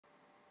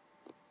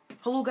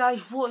Hello guys,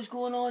 what is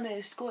going on?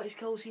 It's Scottish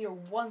Kills here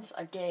once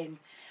again,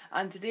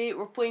 and today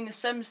we're playing The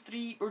Sims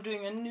 3. We're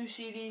doing a new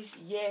series.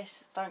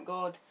 Yes, thank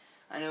God.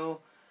 I know.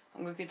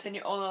 I'm going to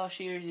continue all our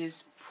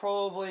series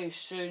probably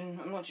soon.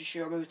 I'm not too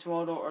sure, maybe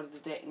tomorrow or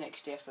the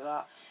next day after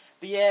that.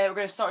 But yeah, we're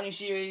going to start a new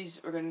series.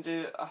 We're going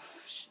to do a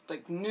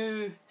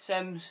new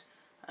Sims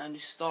and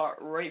just start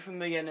right from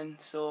the beginning.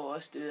 So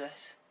let's do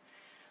this.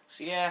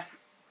 So yeah,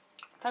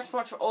 thanks so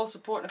much for all the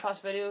support in the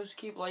past videos.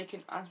 Keep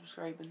liking and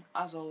subscribing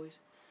as always.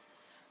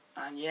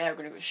 And yeah, we're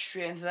going to go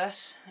straight into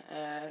this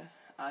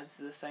as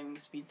the thing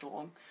speeds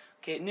along.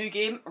 Okay, new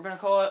game. We're going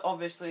to call it,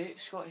 obviously,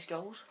 Scottish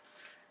Skills.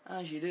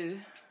 As you do,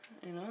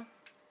 you know.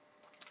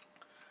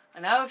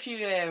 And I have a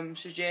few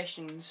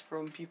suggestions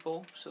from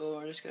people, so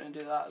we're just going to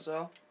do that as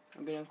well.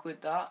 I'm going to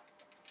include that.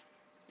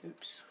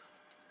 Oops.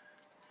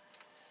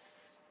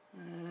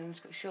 And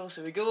Scottish Skills,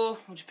 there we go.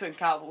 We'll just put in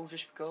capital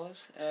just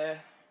because.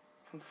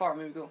 Confirm,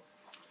 here we go.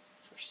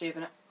 So we're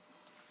saving it.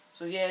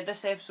 So yeah,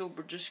 this episode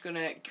we're just going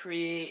to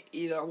create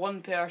either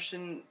one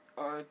person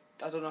or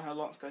I don't know how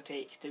long it's going to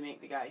take to make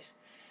the guys.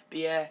 But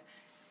yeah,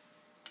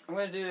 I'm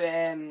going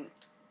to do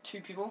 2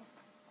 people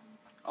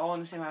all in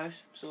the same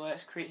house, so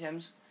let's create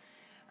Sims.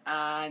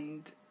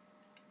 And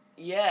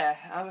yeah,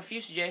 I have a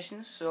few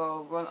suggestions,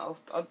 so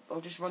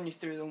I'll just run you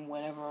through them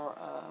whenever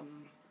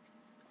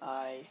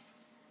I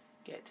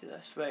get to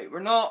this. Right,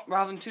 we're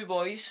having 2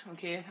 boys,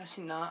 okay, I've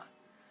seen that.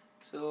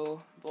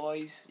 So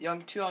boys,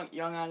 two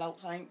young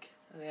adults, I think.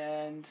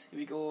 And here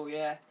we go,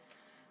 yeah.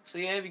 So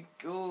yeah, here we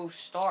go,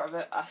 start of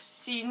it. I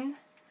seen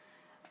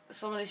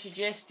somebody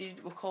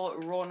suggested we'll call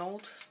it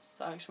Ronald.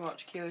 Thanks so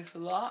much, Kaylee, for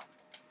that.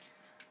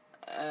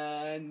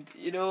 And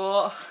you know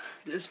what?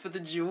 Just for the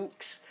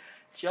jokes,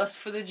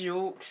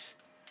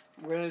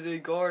 we're gonna do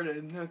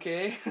Gordon,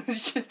 okay?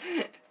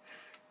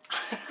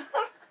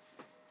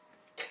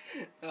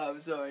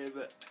 I'm sorry,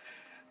 but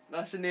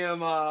that's the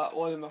name of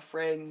one of my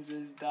friends'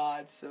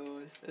 dad. So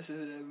this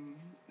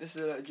is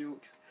about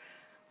jokes.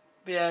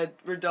 But yeah,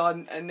 we're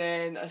done, and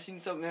then I seen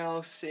something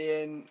else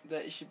saying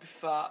that it should be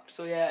fat.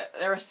 So yeah,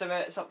 the rest of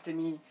it's up to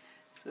me.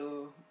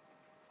 So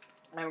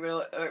and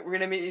we're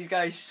gonna make these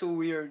guys so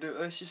weird.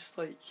 It's just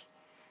like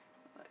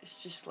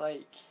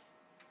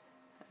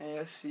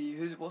let's see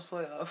what's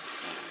like that.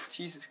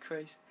 Jesus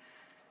Christ,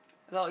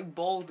 is that like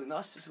Baldwin?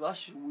 That's just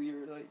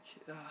weird. Like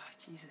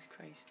Jesus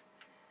Christ.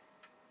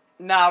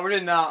 Nah, we're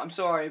doing that. I'm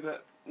sorry,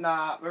 but.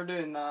 Nah, we're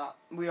doing that.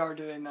 We are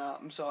doing that.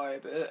 I'm sorry,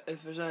 but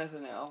if there's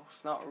anything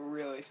else, not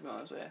really, to be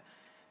honest with you.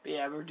 But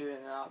yeah, we're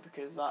doing that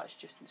because that's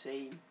just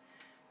insane.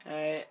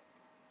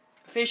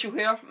 Facial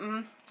hair.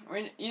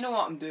 You know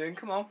what I'm doing.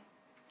 Come on.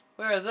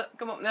 Where is it?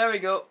 Come on. There we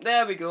go.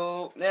 There we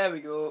go. There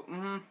we go.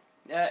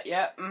 Yeah.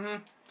 Yeah.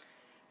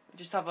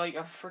 Just have like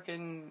a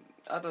freaking,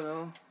 I don't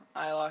know,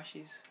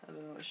 eyelashes. I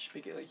don't know. Let's just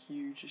make it like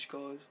huge, just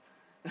cause.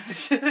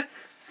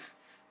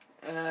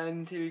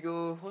 And here we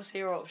go. What's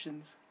hair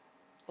options?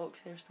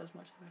 Fox hairstyles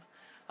much better.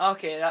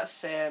 Okay,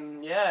 that's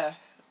yeah,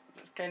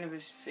 that's kind of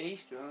his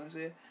face, to be honest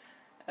with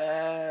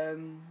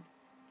you.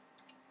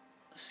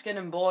 Skin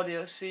and body,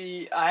 let's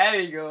see. There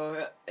we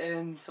go.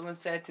 And someone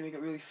said to make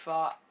it really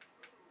fat.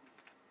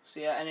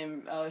 So yeah, and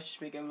then let's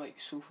just make him like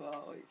so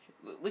fat. Like,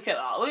 look at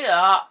that! Look at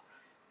that!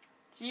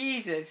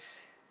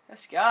 Jesus,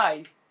 this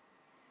guy.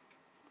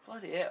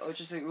 Bloody hell! Or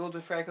just like loads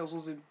of freckles,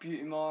 loads of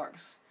beauty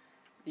marks.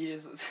 He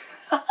is.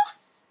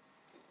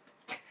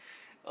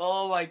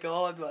 Oh my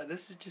god, man,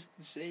 this is just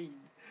insane.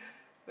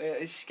 Wait,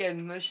 his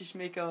skin, let's just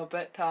make him a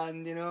bit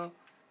tanned, you know?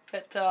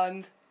 Bit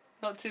tanned.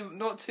 Not too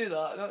much, you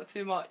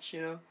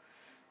know?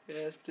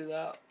 Yeah, let's do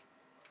that.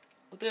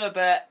 We'll do a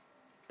bit.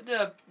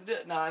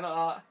 Nah,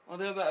 not that. I'll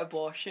do a bit of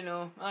Bosch, you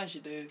know, as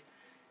you do.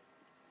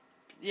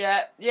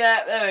 Yeah,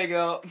 there we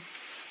go.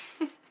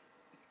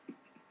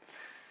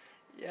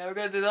 Yeah, we're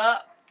gonna do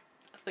that.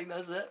 I think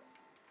that's it.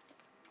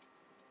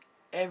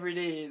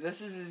 Everyday. This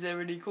is his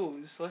everyday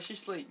clothes. Let's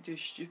just like do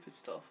stupid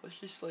stuff. Let's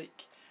just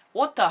like,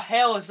 what the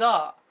hell is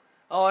that?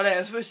 Oh right, I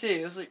was supposed to say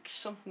it was like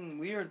something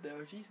weird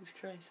there. Jesus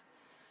Christ.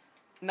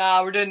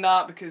 Nah, we're doing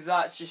that because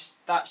that's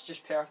just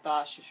perfect.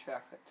 That's just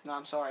perfect. No,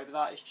 I'm sorry, but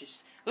that is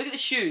just. Look at the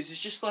shoes. It's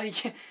just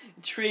like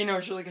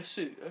trainers or like a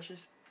suit. It's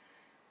just.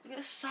 Look at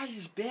the size of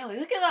his belly.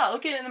 Look at that.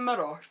 Look at it in the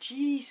mirror.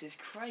 Jesus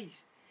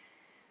Christ.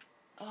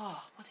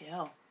 Oh, what the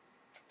hell.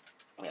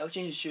 Yeah, we'll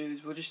change the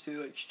shoes. We'll just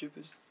do like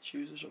stupid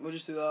shoes or something. We'll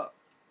just do that.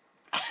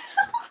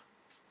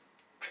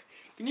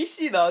 Can you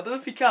see that? I don't know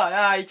if you can.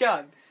 Ah, you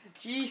can.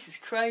 Jesus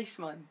Christ,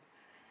 man.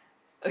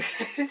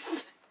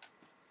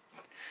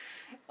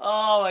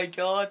 Oh my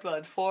god,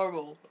 man.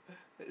 Formal.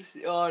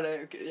 Oh, no.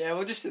 Okay. Yeah,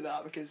 we'll just do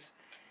that because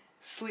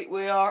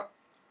sleepwear.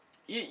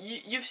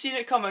 You've seen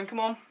it coming. Come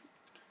on.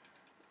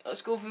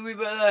 Let's go for a wee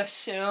bit of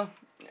this, you know.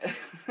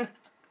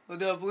 We'll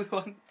do a blue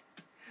one.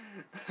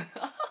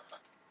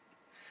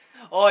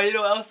 Oh, you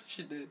know what else we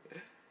should do?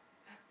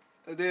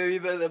 We'll do a wee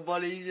bit of the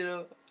bunnies, you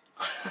know.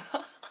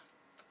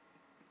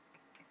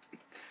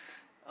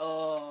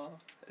 Oh,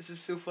 this is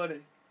so funny.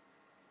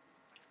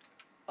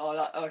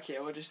 Oh, okay,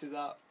 we'll just do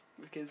that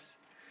because,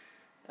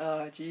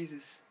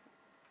 Jesus.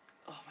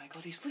 Oh my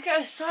god, look at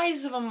the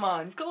size of him,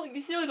 man.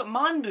 He's nearly got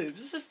man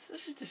boobs.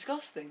 This is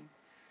disgusting.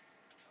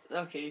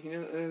 Okay, you can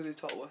do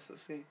top list,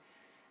 let's see.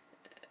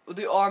 We'll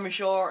do army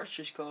shorts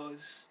just cause.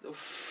 Oh,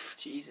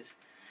 Jesus.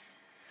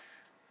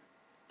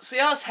 So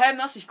yeah, that's him,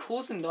 that's his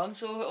clothing done,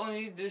 so all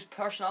we need to do is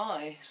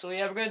personality. So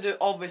yeah, we're gonna do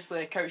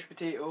obviously a couch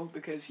potato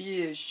because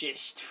he is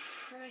just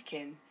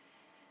freaking.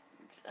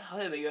 Oh,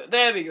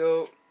 there we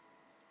go.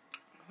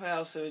 What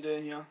else are we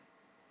doing here?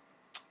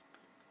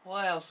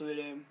 What else are we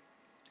doing?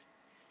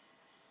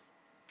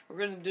 We're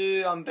gonna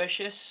do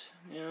ambitious,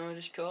 you know,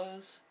 just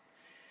cause.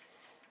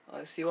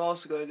 Let's see what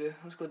else we gotta do.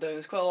 Let's go down.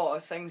 There's quite a lot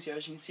of things here,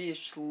 as you can see,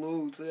 it's just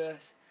loads of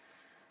this.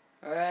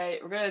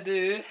 Alright, we're gonna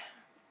do.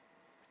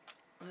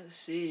 Let's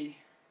see.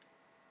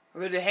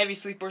 We're gonna do heavy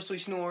sleeper so he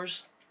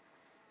snores.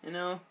 You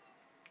know.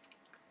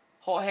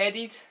 Hot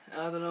headed,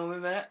 I don't know, wait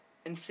a minute.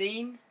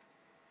 Insane.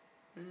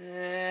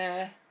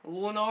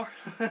 Loner.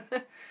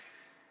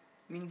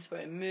 Means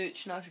by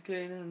mooch, not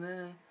okay.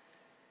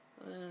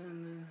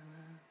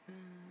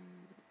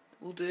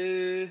 We'll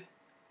do.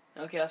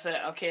 Okay, that's it.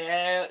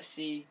 Okay, let's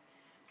see.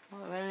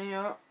 What are we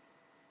here?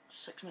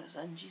 6 minutes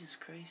in, Jesus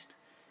Christ.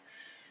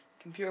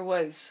 Computer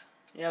whiz.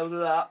 Yeah, we'll do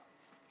that.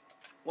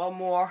 One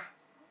more.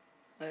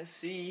 Let's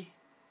see.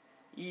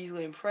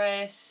 Easily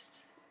impressed.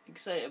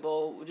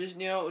 Excitable. We'll just,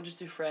 we'll just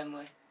do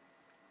friendly.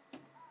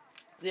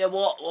 So yeah,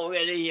 what we're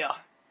gonna do here?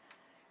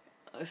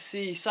 Let's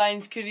see.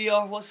 Science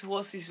career.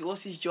 What's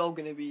his job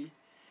gonna be?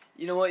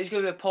 You know what? He's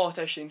gonna be a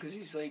politician because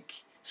he's like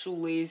so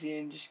lazy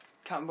and just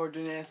can't bother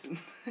doing anything.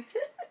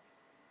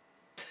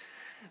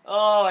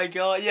 Oh my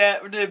god, yeah,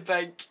 we're doing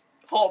pink.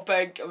 Hot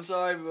pink, I'm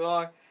sorry, we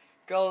are.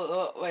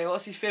 Girl, wait,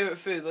 what's his favourite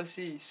food? Let's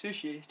see,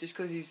 sushi. Just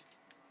because he's,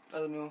 I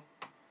don't know,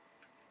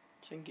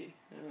 chinky.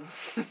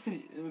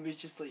 Maybe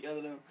it's just like, I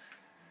don't know.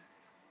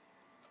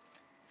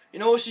 You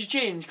know what should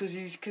change? Because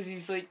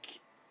he's like,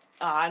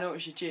 I know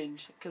what should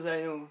change. Because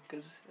I know,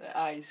 because the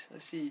eyes,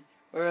 let's see.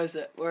 Where is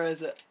it?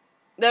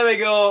 There we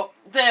go,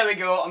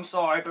 I'm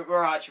sorry, but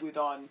we're actually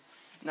done.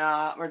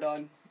 Nah, we're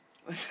done.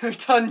 We're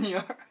done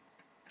here.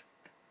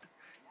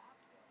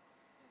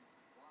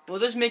 We'll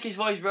just make his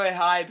voice very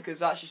high because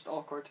that's just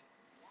awkward.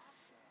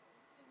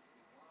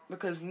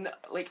 Because,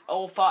 like,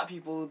 all fat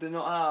people do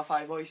not have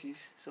high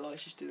voices, so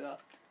let's just do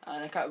that.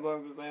 And I can't bother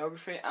with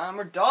biography, and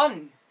we're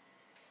done!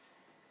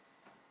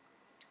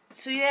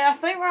 So yeah, I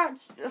think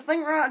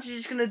we're actually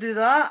just gonna do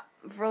that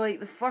for, like,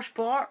 the first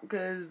part,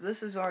 because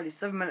this is already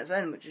 7 minutes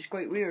in, which is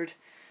quite weird.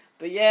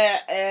 But yeah,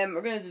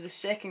 we're gonna do the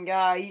second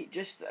guy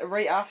just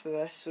right after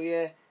this, so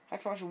yeah.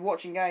 Thanks so much for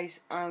watching,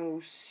 guys, and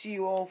we'll see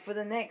you all for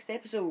the next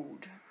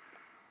episode.